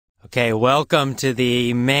Okay, welcome to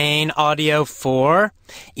the main audio for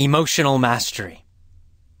emotional mastery.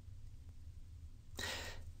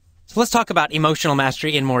 So let's talk about emotional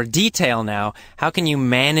mastery in more detail now. How can you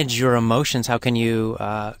manage your emotions? How can you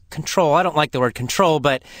control? I don't like the word control,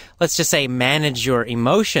 but let's just say manage your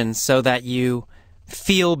emotions so that you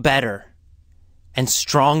feel better and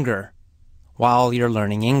stronger while you're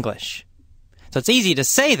learning English. So it's easy to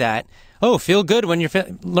say that, oh, feel good when you're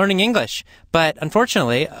learning English. But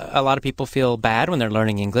unfortunately, a lot of people feel bad when they're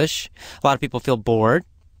learning English. A lot of people feel bored.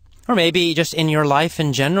 Or maybe just in your life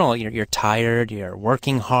in general, you're tired, you're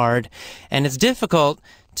working hard, and it's difficult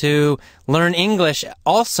to learn English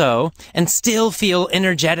also and still feel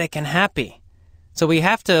energetic and happy. So we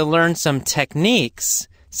have to learn some techniques,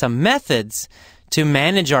 some methods to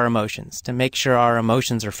manage our emotions, to make sure our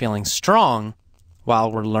emotions are feeling strong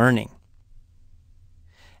while we're learning.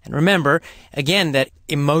 And remember, again, that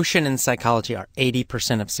emotion and psychology are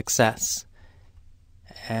 80% of success.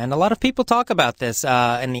 And a lot of people talk about this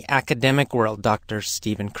in the academic world. Dr.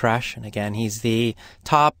 Stephen Crash, and again, he's the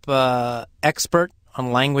top expert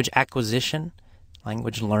on language acquisition,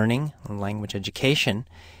 language learning, and language education.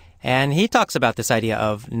 And he talks about this idea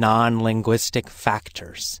of non-linguistic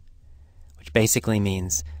factors, which basically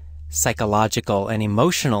means psychological and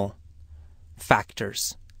emotional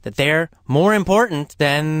factors, that they're more important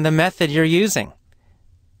than the method you're using.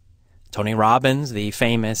 Tony Robbins, the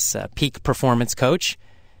famous peak performance coach,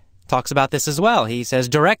 talks about this as well. He says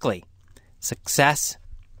directly, success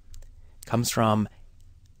comes from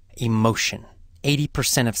emotion.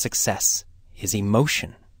 80% of success is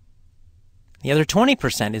emotion. The other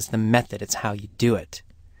 20% is the method. It's how you do it.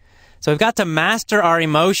 So we've got to master our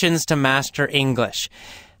emotions to master English.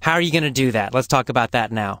 How are you going to do that? Let's talk about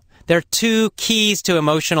that now. There are two keys to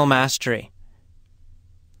emotional mastery.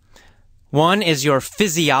 One is your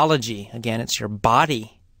physiology. Again, it's your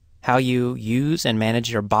body, how you use and manage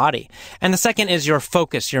your body. And the second is your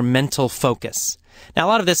focus, your mental focus. Now, a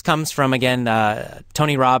lot of this comes from, again,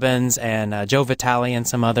 Tony Robbins and Joe Vitale and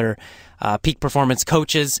some other peak performance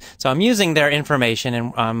coaches. So I'm using their information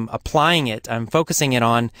and I'm applying it. I'm focusing it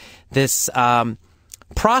on this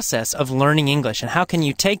process of learning English, and how can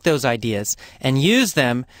you take those ideas and use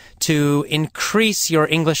them to increase your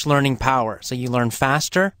English learning power so you learn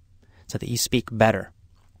faster, so that you speak better.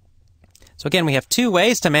 So again, we have two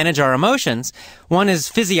ways to manage our emotions. One is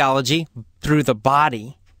physiology, through the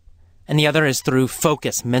body, and the other is through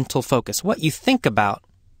focus, mental focus, what you think about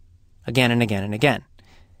again and again and again.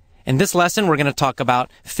 In this lesson, we're going to talk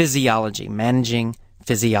about physiology, managing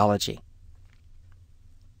physiology.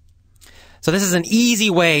 So this is an easy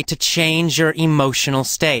way to change your emotional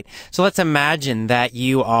state. So let's imagine that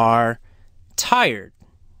you are tired.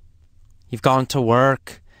 You've gone to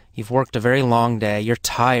work. You've worked a very long day. You're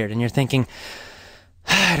tired and you're thinking,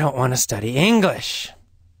 I don't want to study English.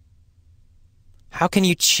 How can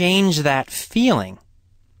you change that feeling?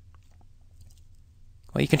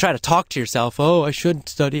 Well, you can try to talk to yourself. Oh, I should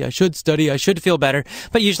study, I should feel better.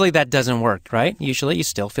 But usually that doesn't work, right? Usually you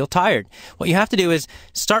still feel tired. What you have to do is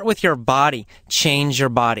start with your body. Change your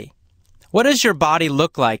body. What does your body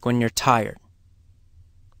look like when you're tired?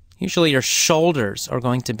 Usually your shoulders are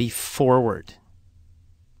going to be forward.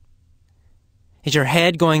 Is your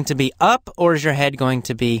head going to be up or is your head going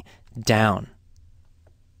to be down?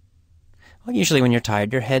 Well, usually when you're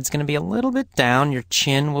tired, your head's going to be a little bit down. Your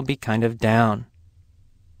chin will be kind of down.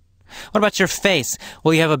 What about your face?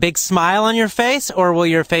 Will you have a big smile on your face, or will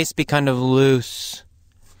your face be kind of loose?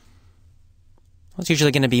 Well, it's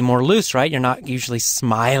usually going to be more loose, right? You're not usually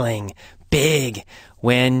smiling big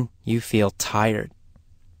when you feel tired.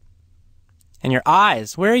 And your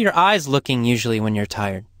eyes, where are your eyes looking usually when you're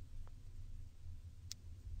tired?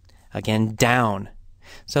 Again, down.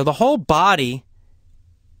 So the whole body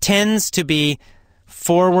tends to be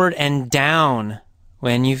forward and down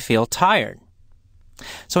when you feel tired.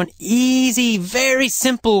 So an easy, very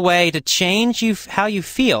simple way to change how you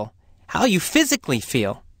feel, how you physically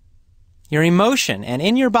feel, your emotion and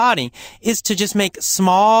in your body, is to just make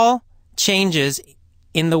small changes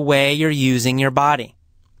in the way you're using your body.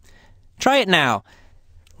 Try it now.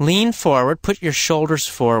 Lean forward, put your shoulders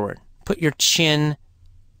forward, put your chin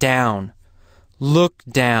down, look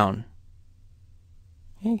down.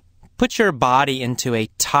 Okay? Put your body into a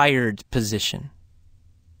tired position.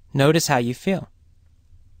 Notice how you feel.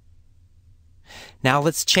 Now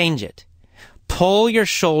let's change it. Pull your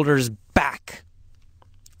shoulders back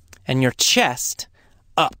and your chest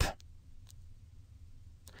up.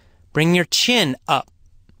 Bring your chin up.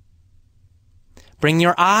 Bring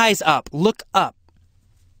your eyes up. Look up.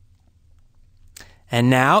 And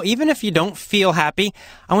now, even if you don't feel happy,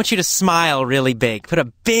 I want you to smile really big. Put a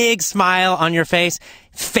big smile on your face.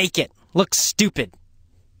 Fake it. Look stupid.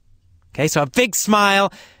 Okay, so a big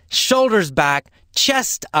smile, shoulders back,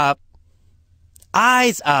 chest up,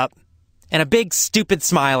 eyes up, and a big stupid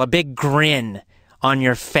smile, a big grin on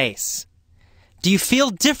your face. Do you feel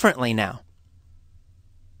differently now?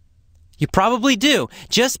 You probably do.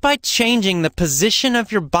 Just by changing the position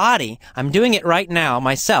of your body, I'm doing it right now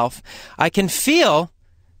myself, I can feel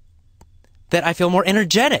that I feel more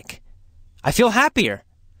energetic. I feel happier.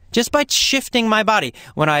 Just by shifting my body.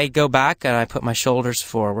 When I go back and I put my shoulders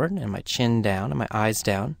forward and my chin down and my eyes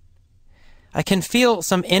down, I can feel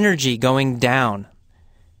some energy going down.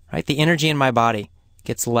 Right? The energy in my body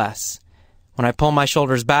gets less. When I pull my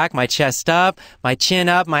shoulders back, my chest up, my chin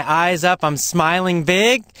up, my eyes up, I'm smiling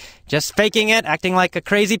big, just faking it, acting like a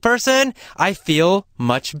crazy person, I feel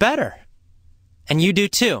much better. And you do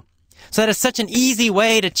too. So that is such an easy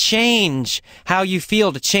way to change how you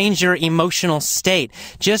feel, to change your emotional state,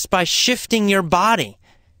 just by shifting your body.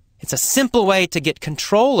 It's a simple way to get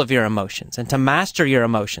control of your emotions and to master your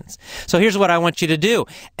emotions. So here's what I want you to do.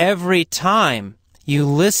 Every time you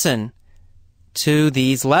listen to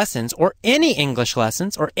these lessons, or any English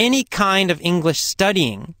lessons, or any kind of English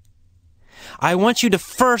studying, I want you to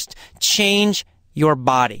first change your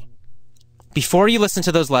body. Before you listen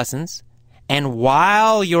to those lessons, and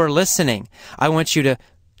while you're listening, I want you to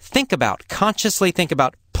consciously think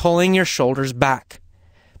about pulling your shoulders back,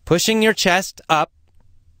 pushing your chest up,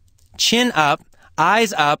 chin up,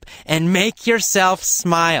 eyes up, and make yourself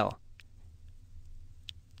smile.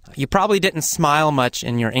 You probably didn't smile much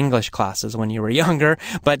in your English classes when you were younger,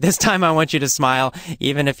 but this time I want you to smile,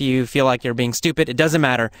 even if you feel like you're being stupid. It doesn't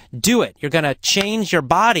matter. Do it. You're going to change your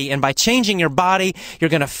body, and by changing your body, you're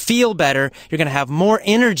going to feel better. You're going to have more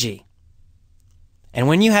energy. And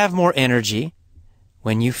when you have more energy,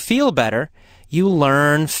 when you feel better, you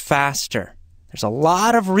learn faster. There's a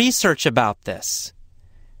lot of research about this.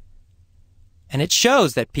 And it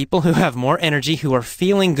shows that people who have more energy, who are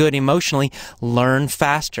feeling good emotionally, learn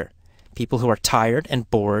faster. People who are tired and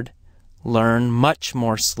bored learn much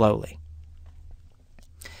more slowly.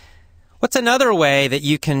 What's another way that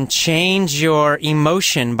you can change your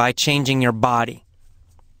emotion by changing your body?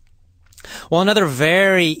 Well, another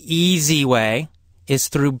very easy way is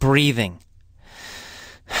through breathing.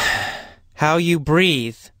 How you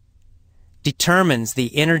breathe determines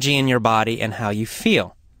the energy in your body and how you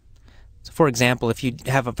feel. So for example, if you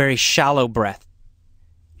have a very shallow breath,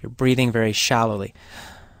 you're breathing very shallowly.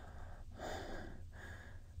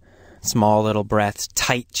 Small little breaths,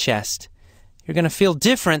 tight chest. You're going to feel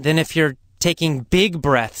different than if you're taking big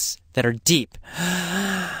breaths that are deep.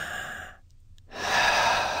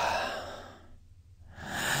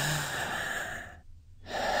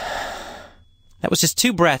 That was just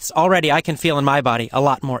 2 breaths. Already I can feel in my body a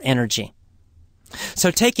lot more energy.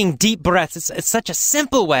 So taking deep breaths, it's such a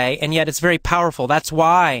simple way, and yet it's very powerful. That's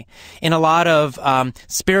why in a lot of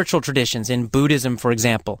spiritual traditions, in Buddhism, for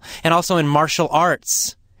example, and also in martial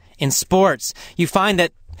arts, in sports, you find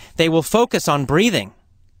that they will focus on breathing.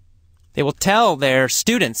 They will tell their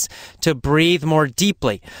students to breathe more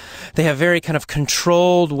deeply. They have a very kind of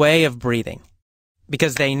controlled way of breathing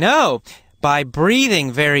because they know by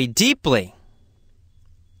breathing very deeply,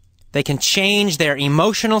 they can change their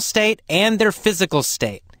emotional state and their physical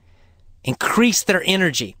state, increase their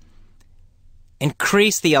energy,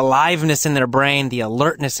 increase the aliveness in their brain, the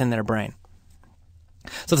alertness in their brain.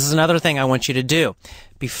 So this is another thing I want you to do.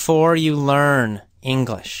 Before you learn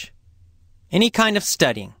English, any kind of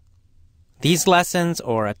studying, these lessons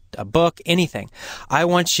or a book, anything, I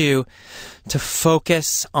want you to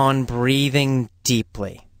focus on breathing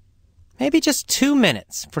deeply. Maybe just 2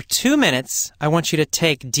 minutes. For 2 minutes, I want you to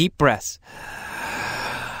take deep breaths.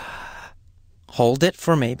 Hold it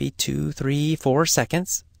for maybe 2, 3, 4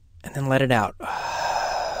 seconds, and then let it out.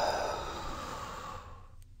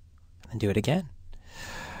 And do it again.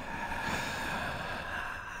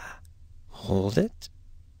 Hold it,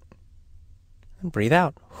 and breathe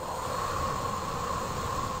out.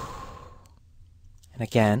 And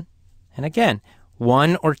again, and again.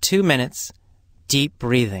 1 or 2 minutes, deep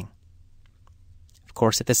breathing. Of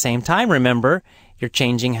course, at the same time, remember, you're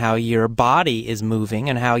changing how your body is moving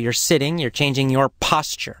and how you're sitting. You're changing your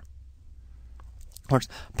posture. Of course,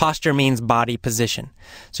 posture means body position.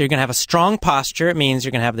 So you're going to have a strong posture. It means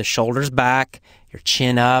you're going to have the shoulders back, your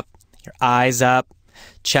chin up, your eyes up,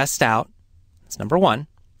 chest out. That's number 1.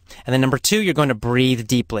 And then number 2, you're going to breathe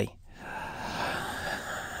deeply.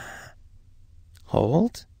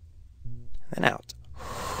 Hold, and then out.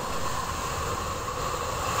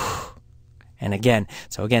 And again,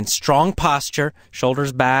 strong posture,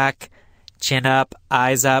 shoulders back, chin up,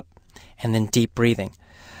 eyes up, and then deep breathing.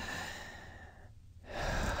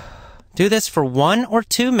 Do this for 1 or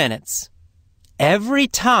 2 minutes every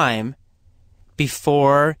time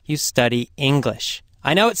before you study English.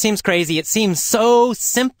 I know it seems crazy. It seems so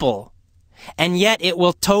simple. And yet it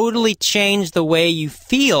will totally change the way you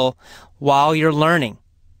feel while you're learning.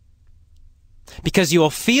 Because you will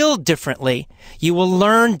feel differently. You will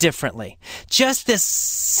learn differently. Just this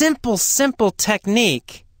simple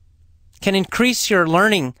technique can increase your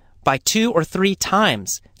learning by 2 or 3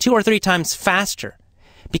 times. 2 or 3 times faster.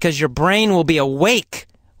 Because your brain will be awake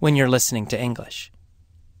when you're listening to English.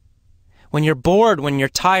 When you're bored, when you're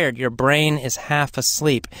tired, your brain is half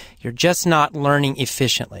asleep. You're just not learning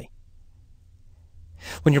efficiently.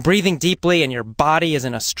 When you're breathing deeply and your body is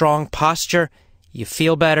in a strong posture, you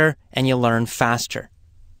feel better and you learn faster.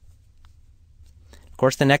 Of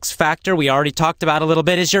course, the next factor we already talked about a little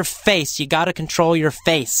bit is your face. You got to control your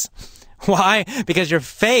face. Why? Because your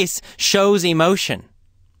face shows emotion.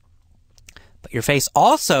 But your face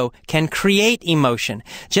also can create emotion.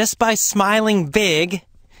 Just by smiling big,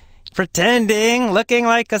 pretending, looking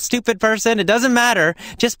like a stupid person, it doesn't matter.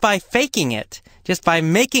 Just by faking it, just by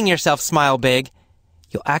making yourself smile big,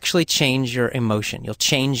 you'll actually change your emotion. You'll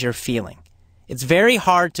change your feeling. It's very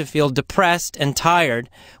hard to feel depressed and tired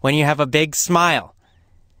when you have a big smile,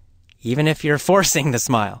 even if you're forcing the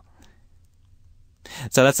smile.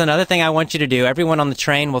 So that's another thing I want you to do. Everyone on the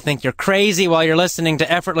train will think you're crazy while you're listening to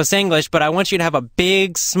Effortless English, but I want you to have a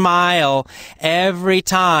big smile every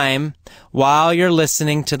time while you're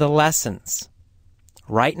listening to the lessons.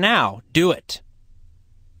 Right now, do it.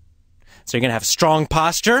 So you're going to have strong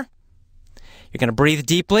posture. You're going to breathe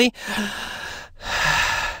deeply.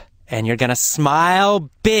 And you're going to smile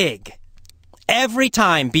big every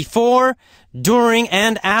time before, during,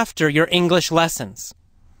 and after your English lessons.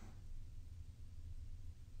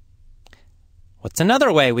 What's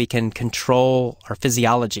another way we can control our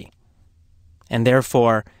physiology and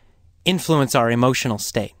therefore influence our emotional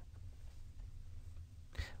state?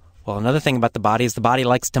 Well, another thing about the body is the body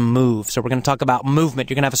likes to move. So we're going to talk about movement.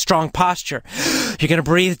 You're going to have a strong posture. You're going to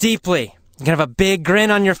breathe deeply. You're going to have a big grin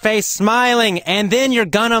on your face, smiling, and then you're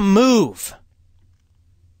going to move.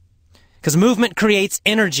 Because movement creates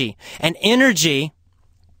energy, and energy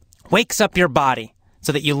wakes up your body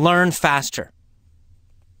so that you learn faster.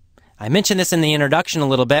 I mentioned this in the introduction a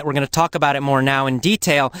little bit. We're going to talk about it more now in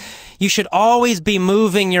detail. You should always be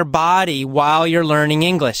moving your body while you're learning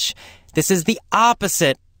English. This is the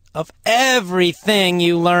opposite of everything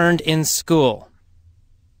you learned in school.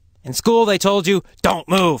 In school, they told you, don't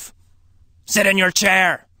move. Sit in your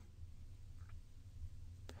chair.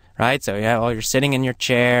 Right? So, yeah, well, you're sitting in your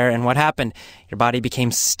chair, and what happened? Your body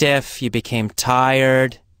became stiff. You became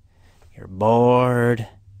tired. You're bored.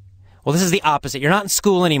 Well, this is the opposite. You're not in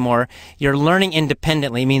school anymore. You're learning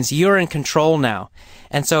independently. It means you're in control now.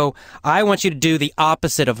 And so I want you to do the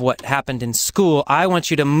opposite of what happened in school. I want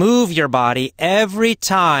you to move your body every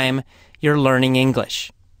time you're learning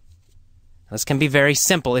English. This can be very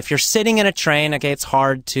simple. If you're sitting in a train, okay, it's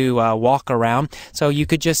hard to walk around. So you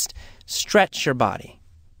could just stretch your body.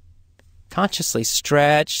 Consciously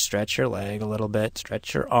stretch your leg a little bit,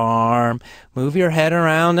 stretch your arm, move your head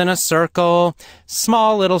around in a circle,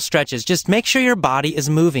 small little stretches. Just make sure your body is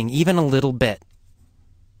moving even a little bit.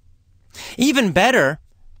 Even better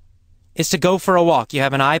is to go for a walk. You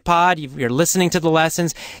have an iPod, you're listening to the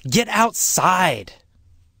lessons. Get outside.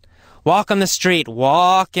 Walk on the street,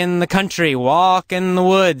 walk in the country, walk in the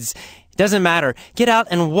woods. It doesn't matter. Get out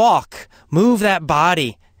and walk. Move that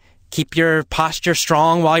body. Keep your posture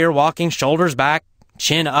strong while you're walking, shoulders back,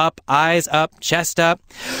 chin up, eyes up, chest up.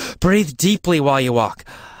 Breathe deeply while you walk.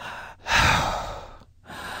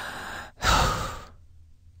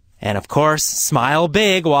 And of course, smile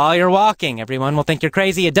big while you're walking. Everyone will think you're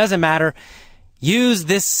crazy. It doesn't matter. Use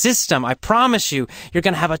this system. I promise you, you're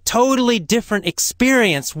going to have a totally different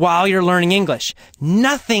experience while you're learning English.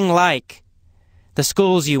 Nothing like the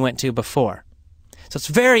schools you went to before. So it's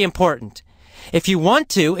very important. If you want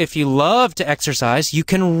to, if you love to exercise, you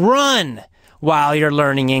can run while you're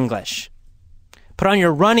learning English. Put on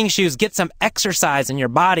your running shoes, get some exercise in your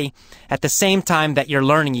body at the same time that you're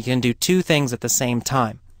learning. You can do 2 things at the same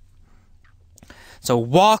time. So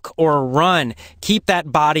walk or run. Keep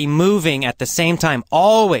that body moving at the same time.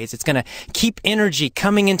 Always. It's going to keep energy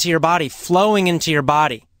coming into your body, flowing into your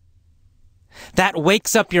body. That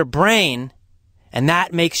wakes up your brain, and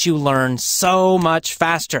that makes you learn so much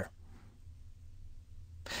faster.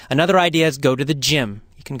 Another idea is go to the gym.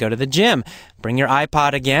 You can go to the gym, bring your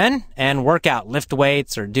iPod again, and work out, lift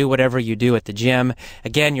weights, or do whatever you do at the gym.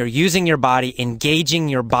 Again, you're using your body, engaging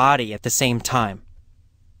your body at the same time.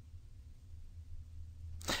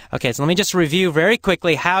 Okay, so let me just review very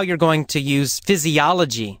quickly how you're going to use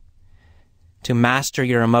physiology to master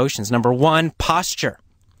your emotions. Number 1, posture.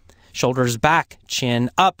 Shoulders back,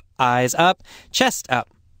 chin up, eyes up, chest up.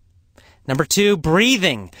 Number 2,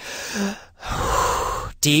 breathing.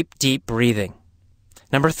 Deep, deep breathing.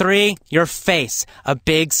 Number 3, your face. A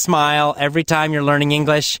big smile every time you're learning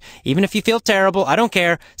English. Even if you feel terrible, I don't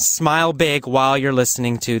care. Smile big while you're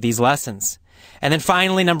listening to these lessons. And then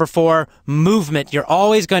finally, number 4, movement. You're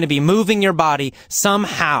always going to be moving your body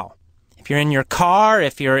somehow. If you're in your car,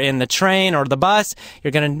 if you're in the train or the bus,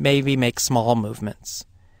 you're going to maybe make small movements.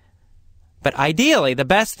 But ideally, the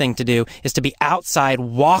best thing to do is to be outside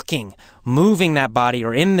walking, moving that body,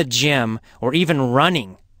 or in the gym, or even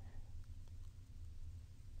running.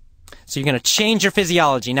 So you're going to change your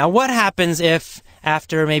physiology. Now, what happens if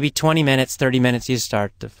after maybe 20 minutes, 30 minutes, you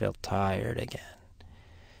start to feel tired again?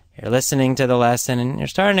 You're listening to the lesson and you're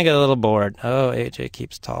starting to get a little bored. Oh, AJ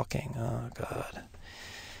keeps talking. Oh, God.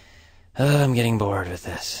 Oh, I'm getting bored with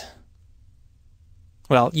this.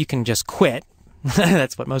 Well, you can just quit.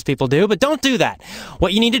 That's what most people do, but don't do that.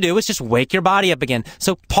 What you need to do is just wake your body up again.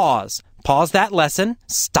 So pause. Pause that lesson.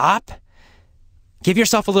 Stop. Give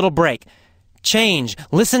yourself a little break. Change.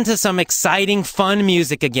 Listen to some exciting, fun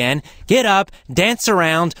music again. Get up, dance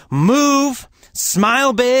around, move,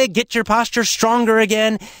 smile big, get your posture stronger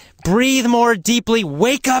again. Breathe more deeply.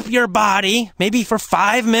 Wake up your body, maybe for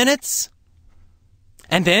 5 minutes.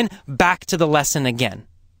 And then back to the lesson again.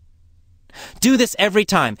 Do this every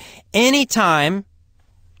time. Anytime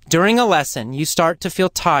during a lesson you start to feel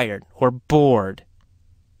tired or bored,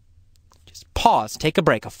 just pause, take a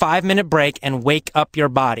break, a 5-minute break, and wake up your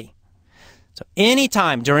body. So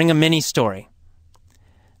anytime during a mini story,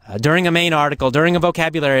 during a main article, during a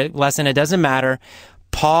vocabulary lesson, it doesn't matter.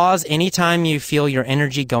 Pause anytime you feel your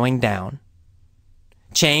energy going down.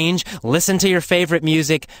 Change, listen to your favorite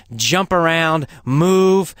music, jump around,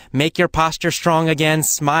 move, make your posture strong again,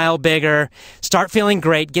 smile bigger, start feeling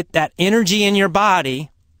great, get that energy in your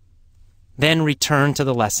body, then return to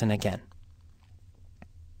the lesson again.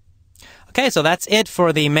 Okay, so that's it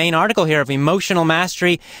for the main article here of emotional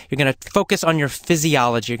mastery. You're going to focus on your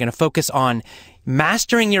physiology. You're going to focus on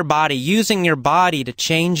mastering your body, using your body to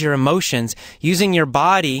change your emotions, using your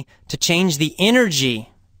body to change the energy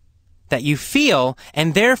that you feel,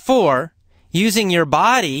 and therefore using your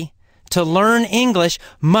body to learn English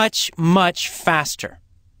much, much faster.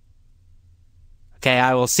 Okay,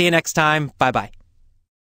 I will see you next time. Bye-bye.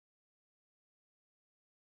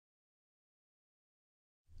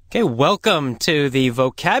 Okay, welcome to the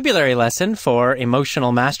vocabulary lesson for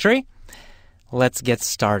emotional mastery. Let's get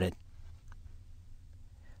started.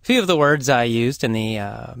 A few of the words I used in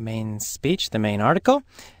the main speech, the main article.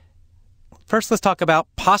 First, let's talk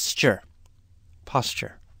about posture.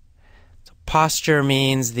 Posture. So posture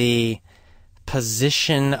means the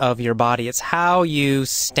position of your body. It's how you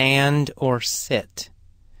stand or sit.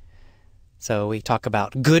 So we talk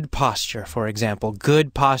about good posture, for example.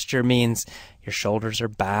 Good posture means your shoulders are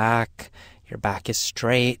back, your back is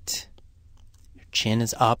straight, your chin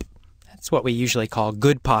is up. That's what we usually call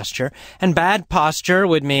good posture. And bad posture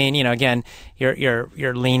would mean, again,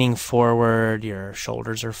 you're leaning forward, your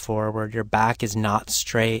shoulders are forward, your back is not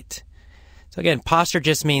straight. So again, posture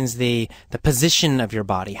just means the position of your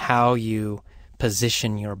body, how you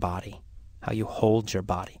position your body, how you hold your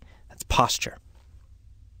body. That's posture.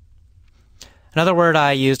 Another word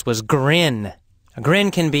I used was grin. A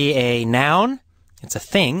grin can be a noun, it's a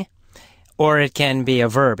thing, or it can be a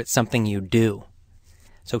verb, it's something you do.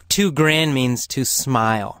 So to grin means to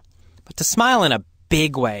smile, but to smile in a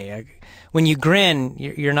big way. When you grin,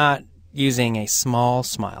 you're not using a small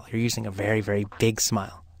smile, you're using a very, very big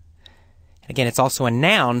smile. Again, it's also a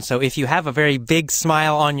noun, so if you have a very big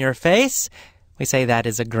smile on your face, we say that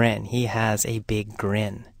is a grin. He has a big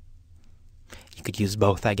grin. You could use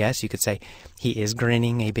both, I guess. You could say, he is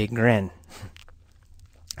grinning a big grin.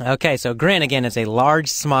 Okay, so grin, again, is a large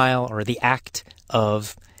smile or the act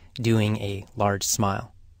of doing a large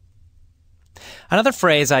smile. Another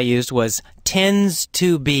phrase I used was tends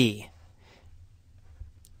to be.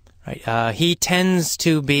 Right? He tends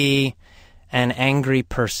to be an angry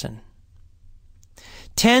person.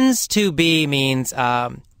 Tends to be means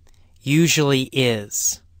usually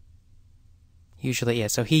is. Usually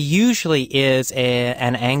is. So he usually is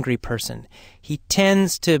an angry person. He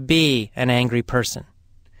tends to be an angry person.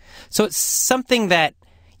 So it's something that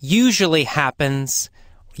usually happens,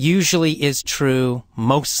 usually is true,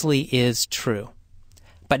 mostly is true.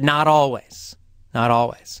 but not always. Not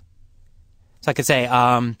always. So I could say,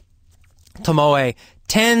 Tomoe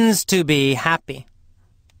tends to be happy.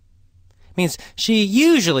 It means she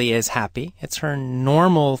usually is happy. It's her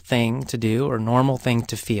normal thing to do or normal thing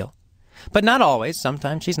to feel. But not always.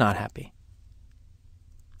 Sometimes she's not happy.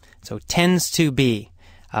 So tends to be,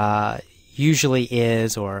 usually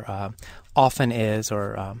is, or often is,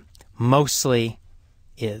 or mostly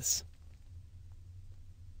is.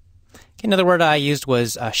 Okay, another word I used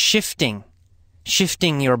was shifting.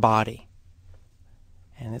 Shifting your body.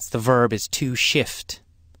 And the verb is to shift.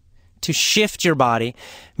 To shift your body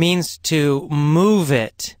means to move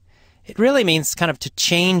it. It really means kind of to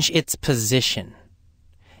change its position.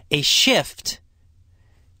 A shift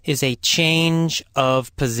is a change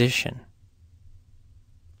of position.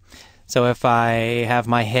 So if I have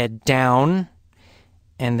my head down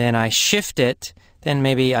and then I shift it, then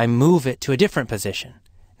maybe I move it to a different position.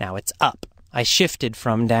 Now it's up. I shifted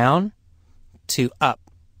from down to up.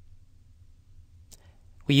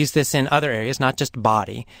 We use this in other areas, not just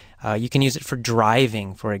body. You can use it for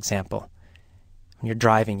driving, for example. When you're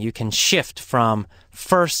driving, you can shift from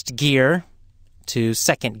first gear to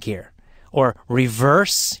second gear. Or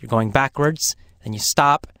reverse, you're going backwards, then you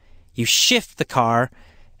stop, you shift the car,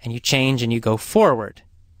 and you change and you go forward.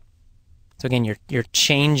 So again, you're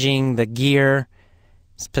changing the gear's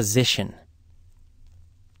position.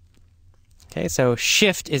 Okay, so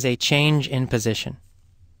shift is a change in position.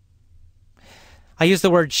 I use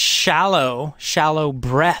the word shallow, shallow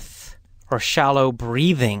breath, or shallow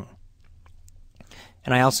breathing.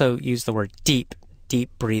 And I also use the word deep,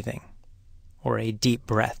 deep breathing, or a deep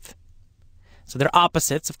breath. So they're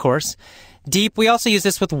opposites, of course. Deep, we also use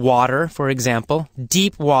this with water, for example.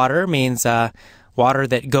 Deep water means water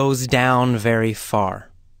that goes down very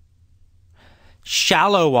far.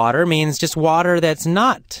 Shallow water means just water that's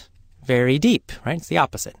not very deep, right? It's the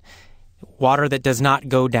opposite. Water that does not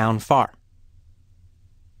go down far.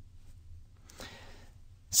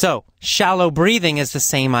 So, shallow breathing is the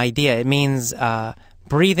same idea. It means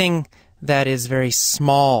breathing that is very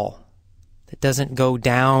small, that doesn't go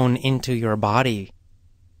down into your body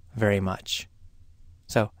very much.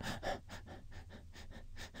 So,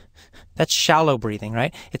 that's shallow breathing,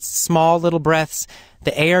 right? It's small little breaths.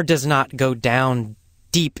 The air does not go down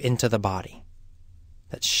deep into the body.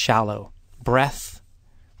 That's shallow breath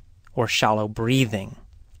or shallow breathing,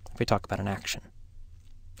 if we talk about an action.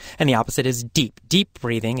 And the opposite is deep. Deep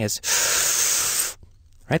breathing is,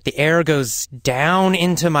 right? The air goes down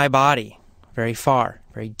into my body very far,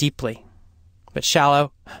 very deeply. But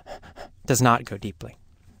shallow does not go deeply.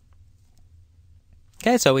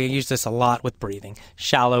 Okay, so we use this a lot with breathing.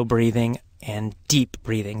 Shallow breathing and deep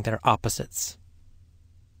breathing, they're opposites.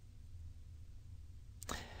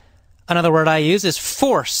 Another word I use is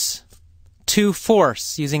force. To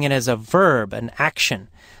force, using it as a verb, an action.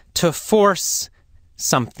 To force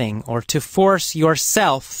something, or to force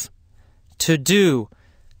yourself to do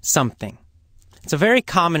something. It's a very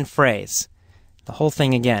common phrase. The whole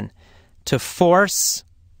thing again. To force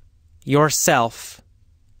yourself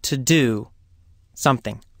to do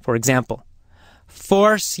something. For example,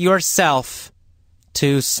 force yourself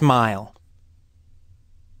to smile.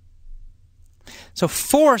 So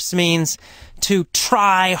force means to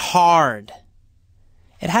try hard.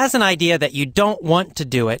 It has an idea that you don't want to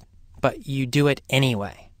do it, but you do it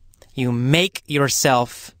anyway. You make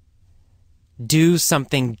yourself do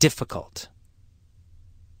something difficult.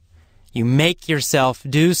 You make yourself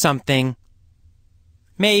do something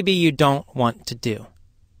maybe you don't want to do.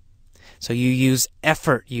 So you use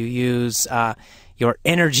effort, you use your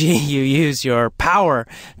energy, you use your power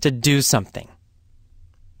to do something.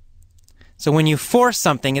 So when you force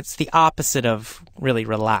something, it's the opposite of really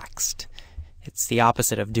relaxed. It's the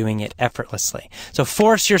opposite of doing it effortlessly. So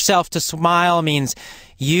force yourself to smile means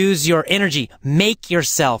use your energy, make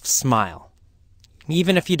yourself smile.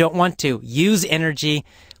 Even if you don't want to, use energy,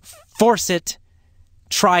 force it,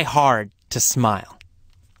 try hard to smile.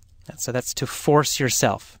 So that's to force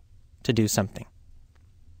yourself to do something.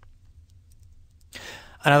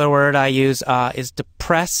 Another word I use is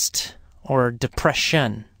depressed or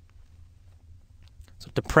depression. So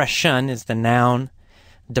depression is the noun.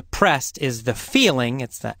 Depressed is the feeling.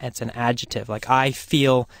 It's an adjective. Like I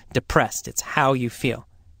feel depressed. It's how you feel.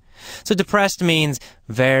 So depressed means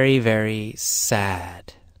very, very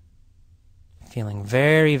sad. Feeling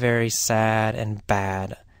very, very sad and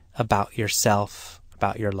bad about yourself,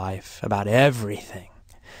 about your life, about everything.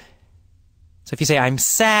 So if you say, I'm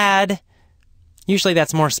sad, usually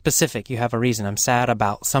that's more specific. You have a reason. I'm sad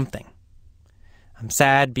about something. I'm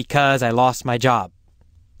sad because I lost my job.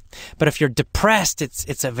 But if you're depressed,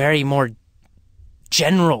 it's a very more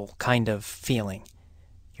general kind of feeling.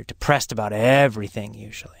 You're depressed about everything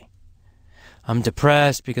usually. I'm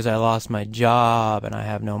depressed because I lost my job and I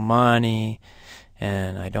have no money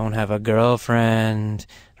and I don't have a girlfriend.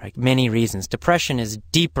 Like many reasons. Depression is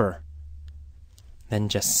deeper than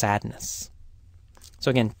just sadness. So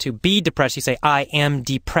again, to be depressed, you say, I am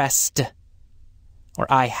depressed, or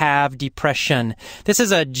I have depression. This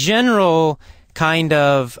is a general kind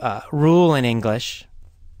of rule in English.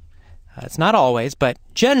 It's not always, but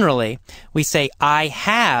generally, we say, I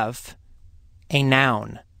have a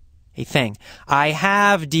noun, a thing. I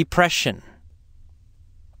have depression,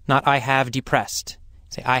 not I have depressed.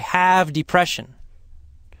 Say, I have depression.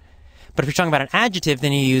 But if you're talking about an adjective,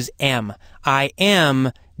 then you use am. I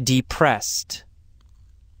am depressed.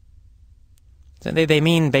 So they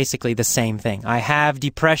mean basically the same thing. I have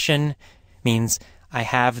depression means I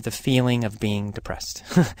have the feeling of being depressed.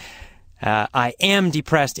 I am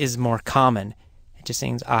depressed is more common. It just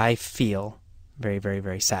means I feel very, very,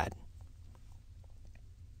 very sad.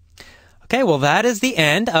 Okay, well, that is the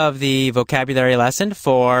end of the vocabulary lesson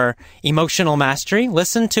for emotional mastery.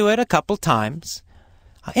 Listen to it a couple times.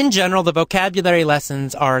 In general, the vocabulary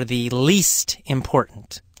lessons are the least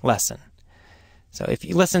important lesson. So if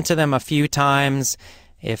you listen to them a few times,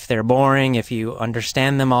 if they're boring, if you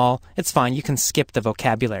understand them all, it's fine. You can skip the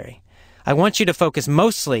vocabulary. I want you to focus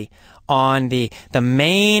mostly on the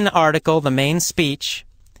main article, the main speech,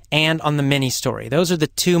 and on the mini story. Those are the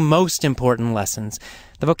two most important lessons.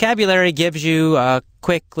 The vocabulary gives you a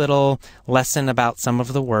quick little lesson about some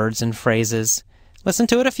of the words and phrases. Listen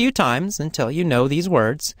to it a few times until you know these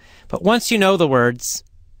words. But once you know the words,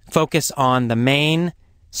 focus on the main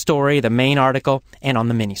story, the main article, and on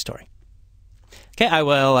the mini story. Okay, I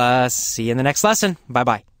will see you in the next lesson.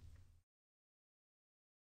 Bye-bye.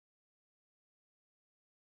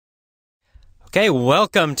 Okay,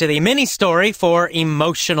 welcome to the mini story for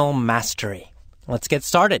emotional mastery. Let's get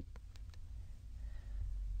started.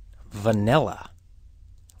 Vanilla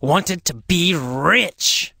wanted to be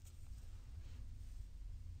rich.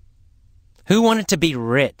 Who wanted to be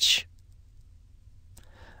rich?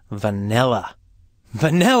 Vanilla.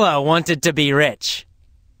 Vanilla wanted to be rich.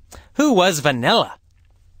 Who was Vanilla?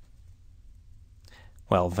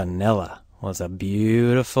 Well, Vanilla was a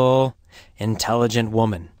beautiful, intelligent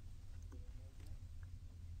woman.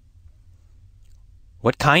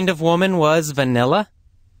 What kind of woman was Vanilla?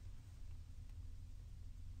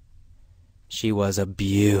 She was a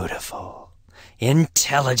beautiful,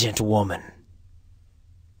 intelligent woman.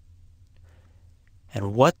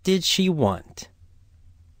 And what did she want?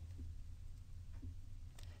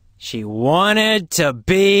 She wanted to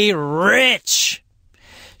be rich.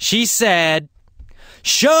 She said,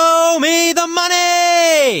 "Show me the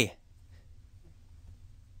money!"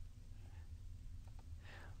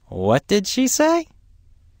 What did she say?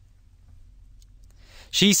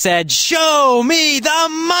 She said, "Show me the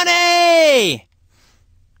money!"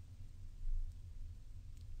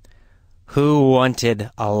 Who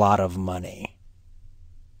wanted a lot of money?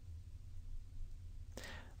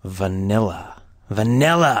 Vanilla.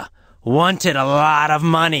 Vanilla wanted a lot of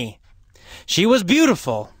money. She was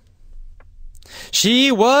beautiful.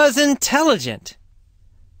 She was intelligent.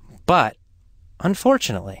 But,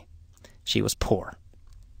 unfortunately, she was poor.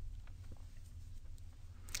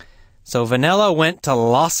 So Vanilla went to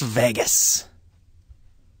Las Vegas.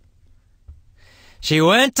 She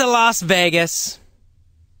went to Las Vegas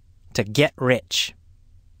to get rich.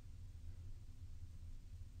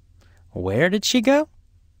 Where did she go?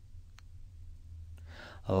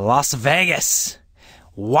 Las Vegas.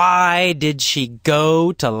 Why did she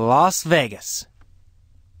go to Las Vegas?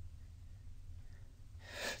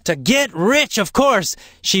 To get rich, of course.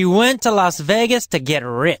 She went to Las Vegas to get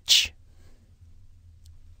rich.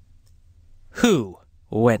 Who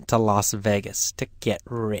went to Las Vegas to get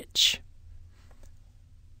rich?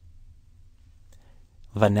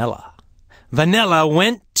 Vanilla. Vanilla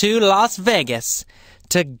went to Las Vegas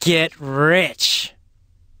to get rich.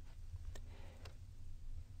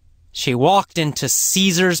 She walked into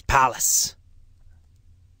Caesar's palace.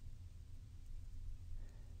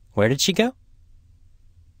 Where did she go?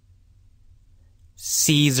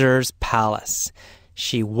 Caesar's palace.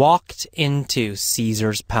 She walked into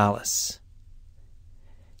Caesar's palace.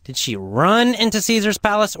 Did she run into Caesar's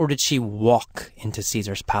palace or did she walk into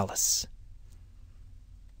Caesar's palace?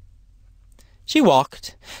 She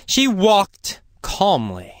walked. She walked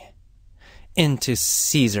calmly into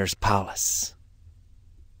Caesar's palace.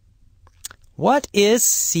 What is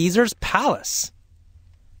Caesar's palace?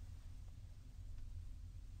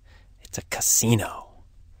 It's a casino.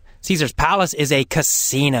 Caesar's palace is a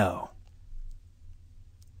casino.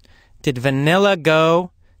 Did Vanilla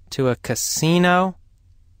go to a casino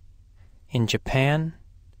in Japan?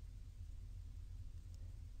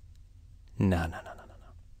 No.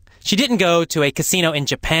 She didn't go to a casino in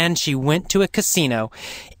Japan. She went to a casino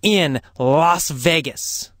in Las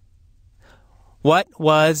Vegas. What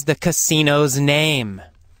was the casino's name?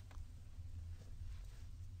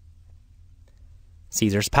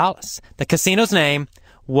 Caesar's Palace. The casino's name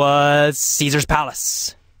was Caesar's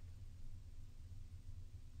Palace.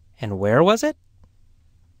 And where was it?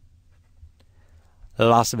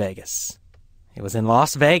 Las Vegas. It was in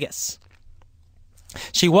Las Vegas.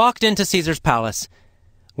 She walked into Caesar's Palace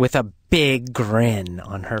with a big grin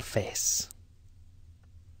on her face.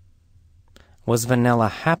 Was Vanilla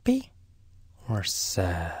happy or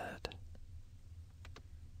sad?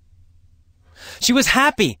 She was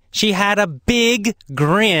happy. She had a big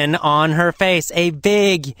grin on her face, a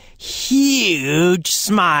big, huge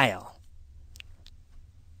smile.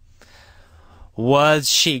 Was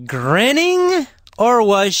she grinning or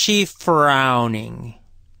was she frowning?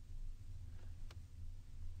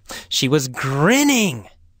 She was grinning.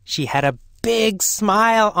 She had a big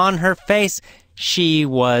smile on her face. She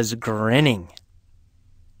was grinning.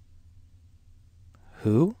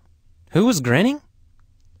 Who? Who was grinning?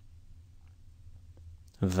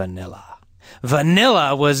 Vanilla.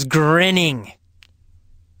 Vanilla was grinning.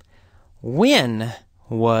 When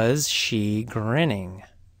was she grinning?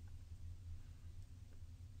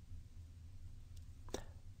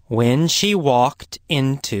 When she walked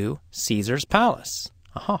into Caesar's Palace.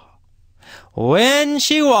 When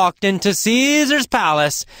she walked into Caesar's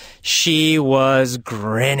Palace, she was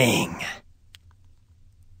grinning.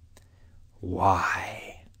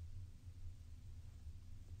 Why?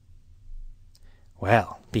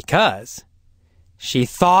 Well, because she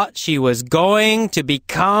thought she was going to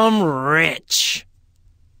become rich.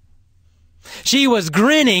 She was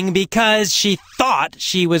grinning because she thought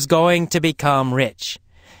she was going to become rich.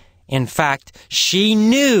 In fact, she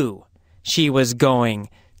knew she was going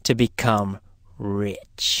to become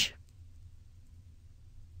rich.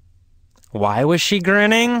 Why was she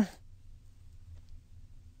grinning?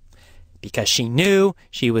 Because she knew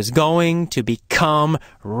she was going to become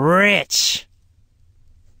rich.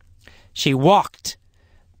 She walked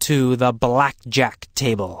to the blackjack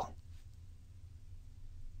table.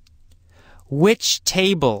 Which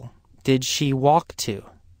table did she walk to?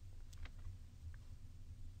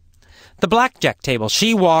 The blackjack table.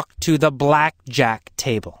 She walked to the blackjack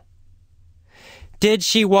table. Did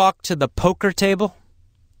she walk to the poker table?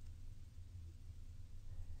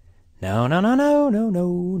 No.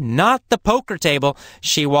 Not the poker table.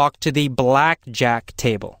 She walked to the blackjack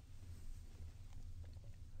table.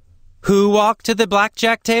 Who walked to the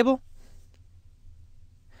blackjack table?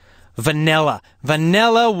 Vanilla.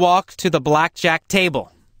 Vanilla walked to the blackjack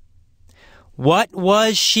table. What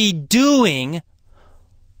was she doing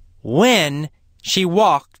when she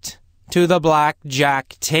walked to the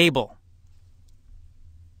blackjack table?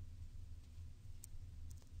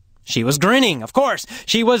 She was grinning, of course.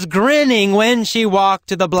 She was grinning when she walked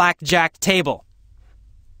to the blackjack table.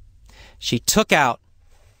 She took out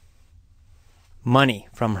money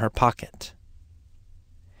from her pocket.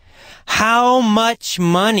 How much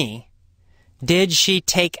money did she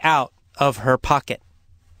take out of her pocket?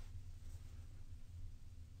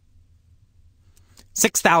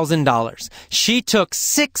 $6,000. She took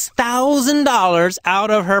 $6,000 out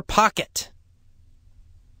of her pocket.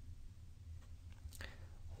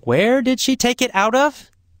 Where did she take it out of?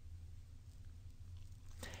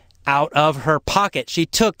 Out of her pocket. She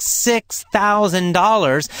took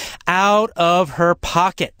 $6,000 out of her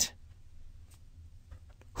pocket.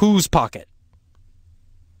 Whose pocket?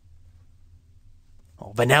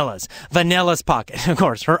 Oh, Vanilla's. Vanilla's pocket. Of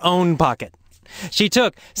course, her own pocket. She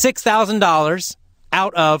took $6,000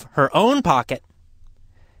 out of her own pocket.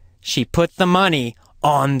 She put the money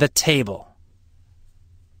on the table.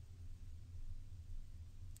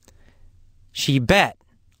 She bet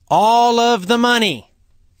all of the money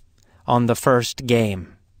on the first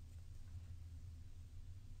game.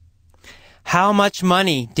 How much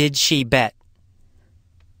money did she bet?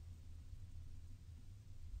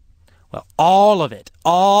 Well, all of it.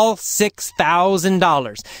 All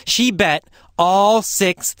 $6,000. She bet all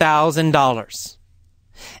 $6,000.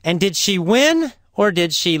 And did she win or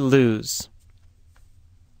did she lose?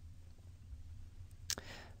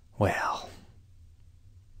 Well,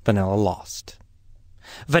 Vanilla lost.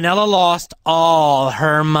 Vanilla lost all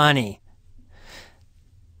her money.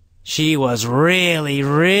 She was really,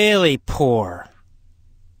 really poor.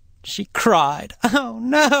 She cried, "Oh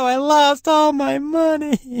no, I lost all my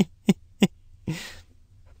money."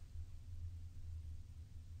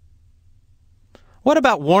 What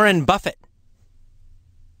about Warren Buffett?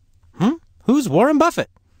 Who's Warren Buffett?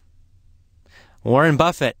 Warren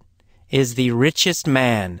Buffett is the richest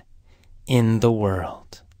man in the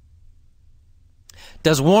world.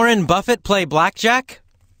 Does Warren Buffett play blackjack?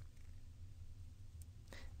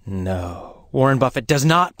 No, Warren Buffett does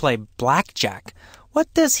not play blackjack.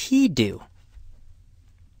 What does he do?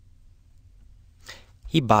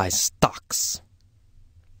 He buys stocks.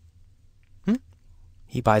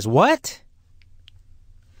 He buys what?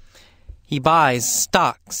 He buys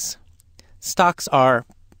stocks. Stocks are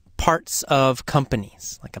parts of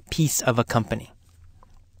companies, like a piece of a company.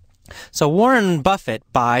 So Warren Buffett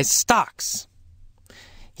buys stocks.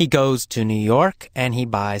 He goes to New York and he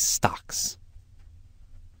buys stocks.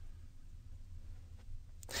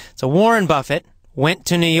 So Warren Buffett went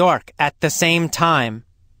to New York at the same time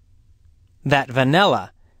that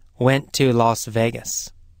Vanilla went to Las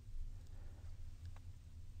Vegas.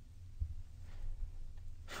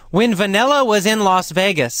 When Vanilla was in Las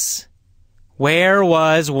Vegas, where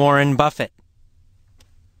was Warren Buffett?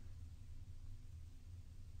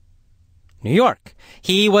 New York.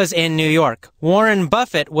 He was in New York. Warren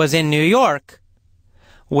Buffett was in New York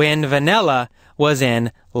when Vanilla was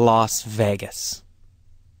in Las Vegas.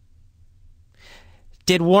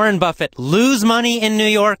 Did Warren Buffett lose money in New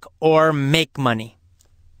York or make money?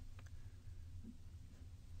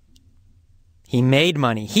 He made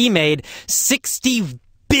money. He made $60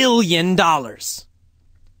 billion.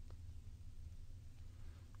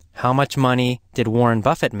 How much money did Warren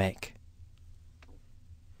Buffett make?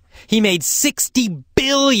 He made $60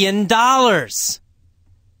 billion.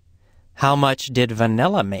 How much did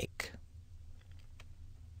Vanilla make?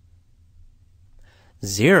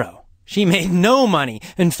 0. She made no money.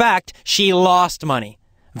 In fact, she lost money.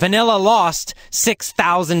 Vanilla lost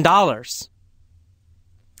 $6,000.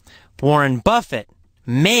 Warren Buffett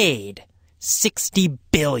made $60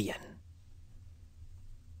 billion.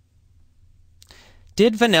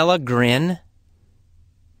 Did Vanilla grin?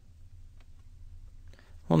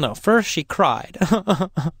 Well, no. First she cried.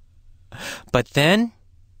 But then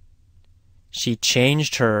she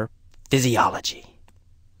changed her physiology.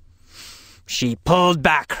 She pulled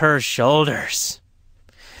back her shoulders.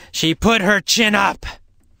 She put her chin up.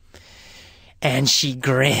 And she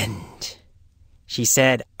grinned. She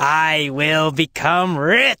said, "I will become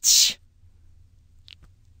rich."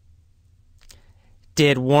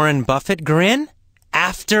 Did Warren Buffett grin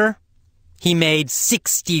after he made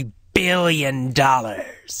 $60 billion?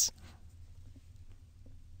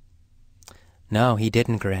 No, he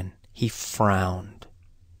didn't grin. He frowned.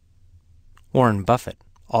 Warren Buffett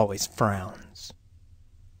always frowns.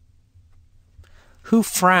 Who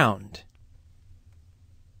frowned?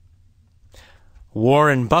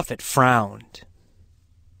 Warren Buffett frowned.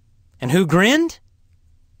 And who grinned?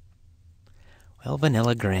 Well,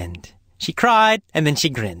 Vanilla grinned. She cried, and then she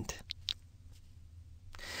grinned.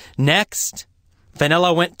 Next,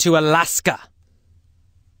 Vanilla went to Alaska.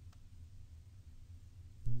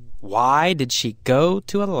 Why did she go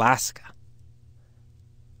to Alaska?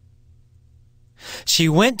 She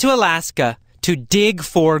went to Alaska to dig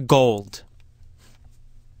for gold.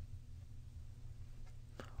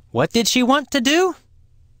 What did she want to do?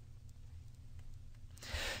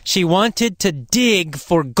 She wanted to dig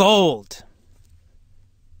for gold.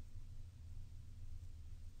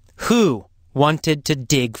 Who wanted to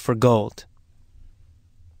dig for gold?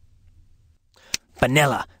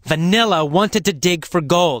 Vanilla. Vanilla wanted to dig for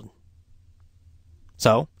gold.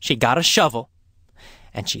 So she got a shovel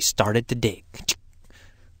and she started to dig.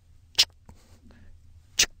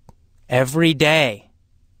 Every day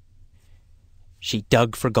she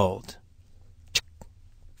dug for gold.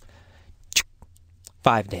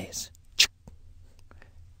 5 days.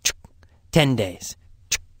 10 days.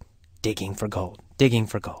 Digging for gold. Digging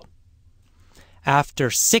for gold. After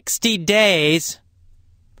 60 days,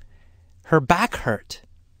 her back hurt.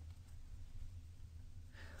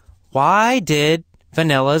 Why did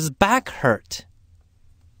Vanilla's back hurt?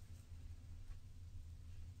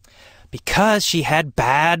 Because she had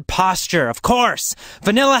bad posture. Of course,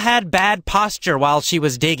 Vanilla had bad posture while she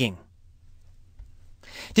was digging.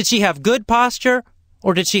 Did she have good posture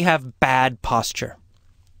or did she have bad posture?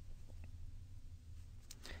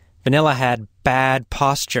 Vanilla had bad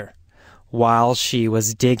posture while she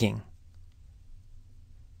was digging.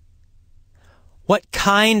 What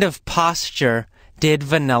kind of posture did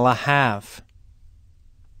Vanilla have?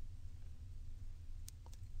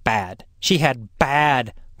 Bad. She had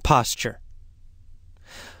bad posture.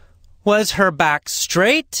 Was her back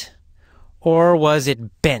straight or was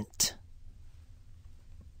it bent?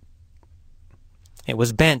 It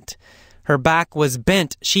was bent. Her back was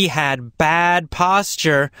bent. She had bad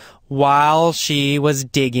posture while she was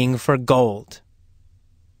digging for gold.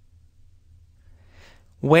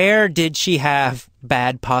 Where did she have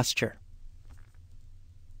bad posture?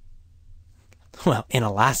 Well, in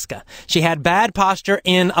Alaska. She had bad posture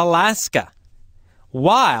in Alaska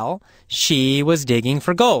while she was digging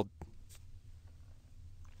for gold.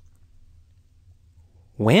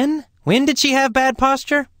 When? When did she have bad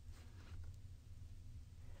posture?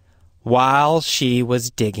 While she was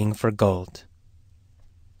digging for gold.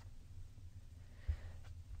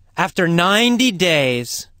 After 90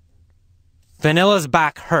 days, Vanilla's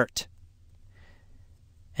back hurt,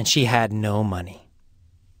 and she had no money.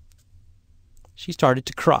 She started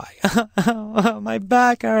to cry. My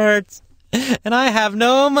back hurts, and I have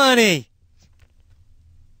no money.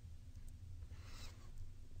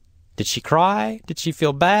 Did she cry? Did she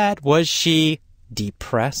feel bad? Was she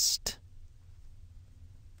depressed?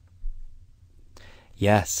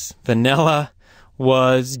 Yes, Vanilla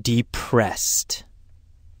was depressed.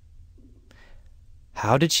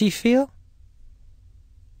 How did she feel?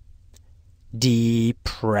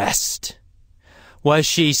 Depressed. Was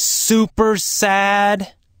she super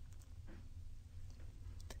sad?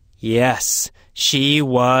 Yes, she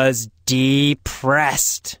was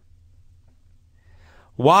depressed.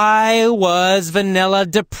 Why was Vanilla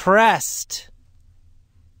depressed?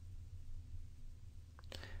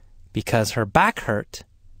 Because her back hurt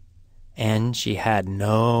and she had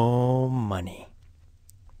no money.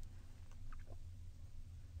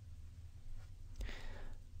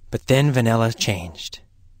 But then Vanilla changed.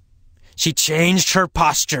 She changed her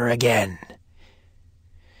posture again.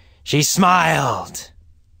 She smiled.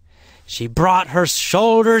 She brought her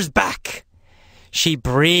shoulders back. She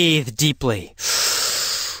breathed deeply.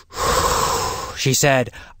 She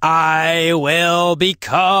said, "I will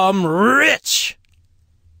become rich."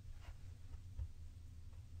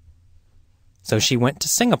 So she went to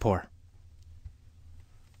Singapore.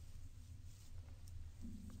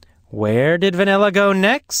 Where did Vanilla go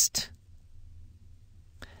next?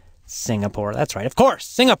 Singapore. That's right. Of course,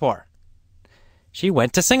 Singapore. She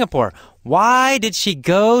went to Singapore. Why did she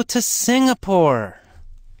go to Singapore?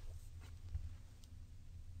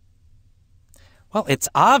 Well, it's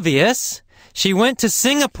obvious. She went to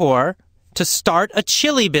Singapore to start a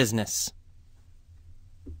chili business.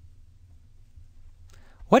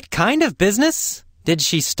 What kind of business did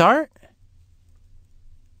she start?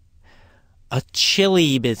 A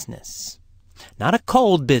chili business. Not a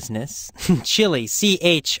cold business. Chili,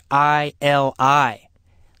 C-H-I-L-I.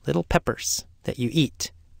 Little peppers that you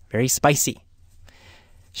eat. Very spicy.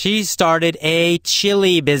 She started a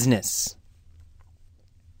chili business.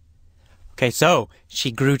 Okay, so she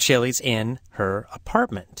grew chilies in her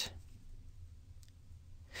apartment.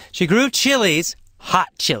 She grew chilies,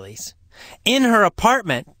 hot chilies, in her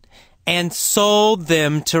apartment and sold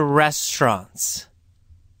them to restaurants.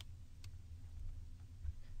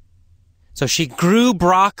 So she grew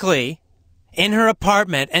broccoli in her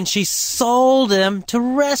apartment and she sold them to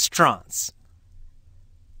restaurants.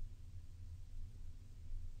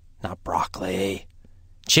 Not broccoli.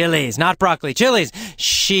 Chilies, not broccoli, chilies.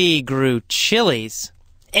 She grew chilies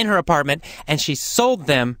in her apartment and she sold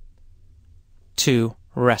them to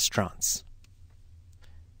restaurants.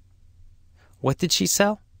 What did she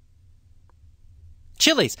sell?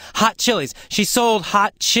 Chilies, hot chilies. She sold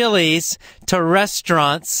hot chilies to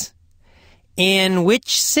restaurants in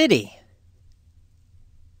which city?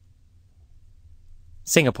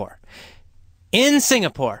 Singapore. In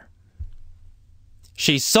Singapore,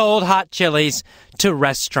 she sold hot chilies to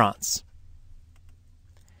restaurants.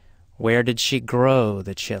 Where did she grow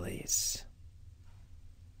the chilies?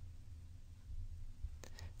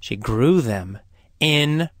 She grew them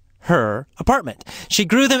in her apartment. She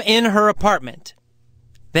grew them in her apartment.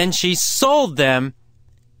 Then she sold them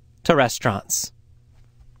to restaurants.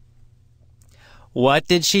 What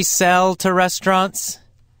did she sell to restaurants?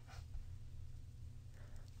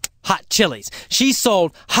 Hot chilies. She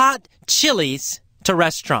sold hot chilies to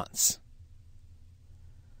restaurants.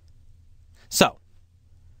 So,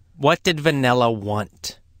 what did Vanilla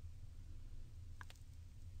want?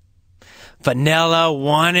 Vanilla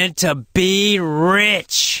wanted to be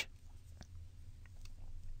rich.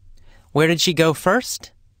 Where did she go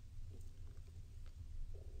first?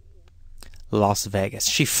 Las Vegas.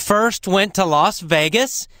 She first went to Las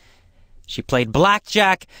Vegas. She played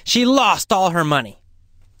blackjack. She lost all her money.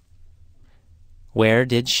 Where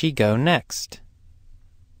did she go next?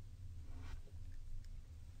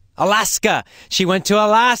 Alaska. She went to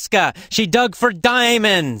Alaska. She dug for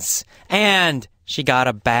diamonds. And she got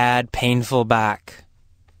a bad, painful back.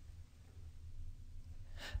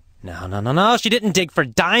 No, no, no, no. She didn't dig for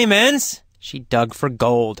diamonds. She dug for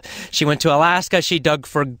gold. She went to Alaska. She dug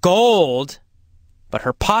for gold. But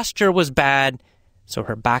her posture was bad, so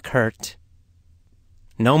her back hurt.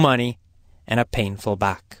 No money and a painful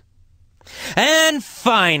back. And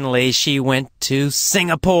finally, she went to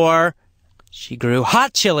Singapore. She grew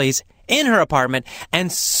hot chilies in her apartment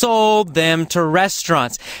and sold them to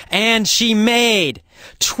restaurants. And she made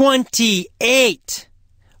 $28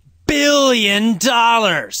 billion.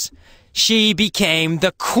 She became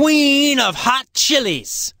the queen of hot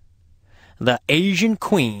chilies. The Asian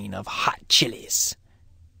queen of hot chilies.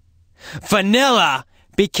 Vanilla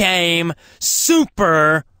became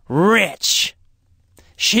super rich.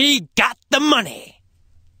 She got the money.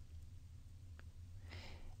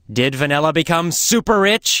 Did Vanilla become super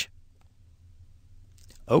rich?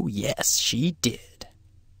 Oh, yes, she did.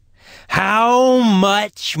 How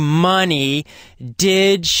much money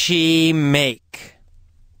did she make?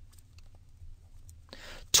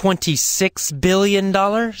 $26 billion?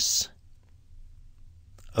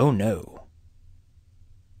 Oh, no.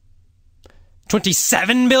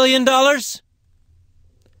 $27 billion? No,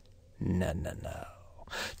 no, no.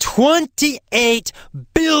 $28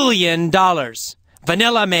 billion.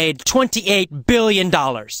 Vanilla made $28 billion.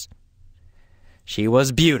 She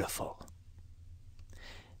was beautiful.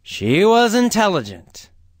 She was intelligent.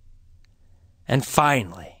 And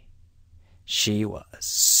finally, she was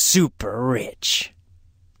super rich.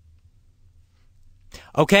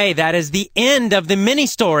 Okay, that is the end of the mini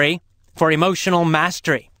story for emotional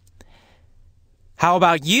mastery. How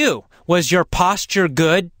about you? Was your posture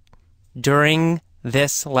good during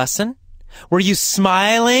this lesson? Were you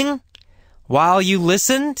smiling while you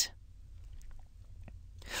listened?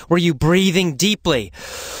 Were you breathing deeply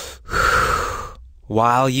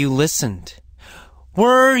while you listened?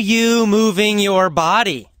 Were you moving your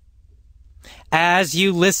body as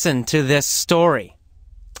you listened to this story?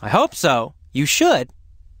 I hope so. You should.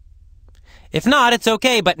 If not, it's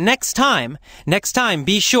okay, but next time,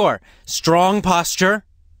 be sure. Strong posture,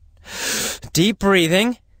 deep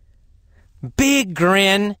breathing, big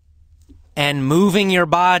grin, and moving your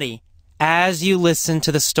body as you listen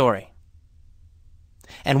to the story.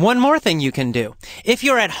 And one more thing you can do. If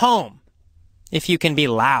you're at home, if you can be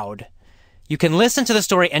loud, you can listen to the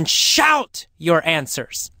story and shout your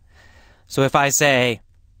answers. So if I say,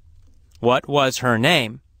 "What was her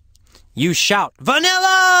name?" you shout,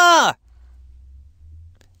 "Vanilla!"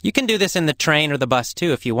 You can do this in the train or the bus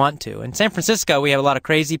too if you want to. In San Francisco, we have a lot of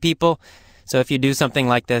crazy people. So if you do something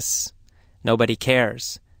like this, nobody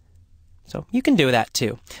cares. So you can do that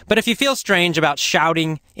too. But if you feel strange about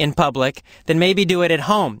shouting in public, then maybe do it at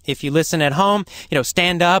home. If you listen at home,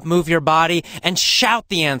 stand up, move your body, and shout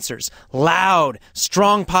the answers. Loud,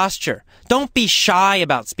 strong posture. Don't be shy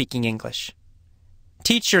about speaking English.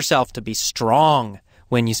 Teach yourself to be strong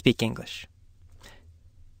when you speak English.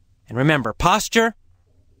 And remember, posture,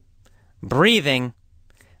 breathing,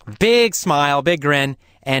 big smile, big grin,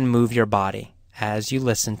 and move your body as you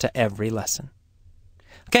listen to every lesson.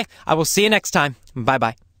 Okay, I will see you next time.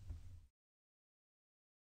 Bye-bye.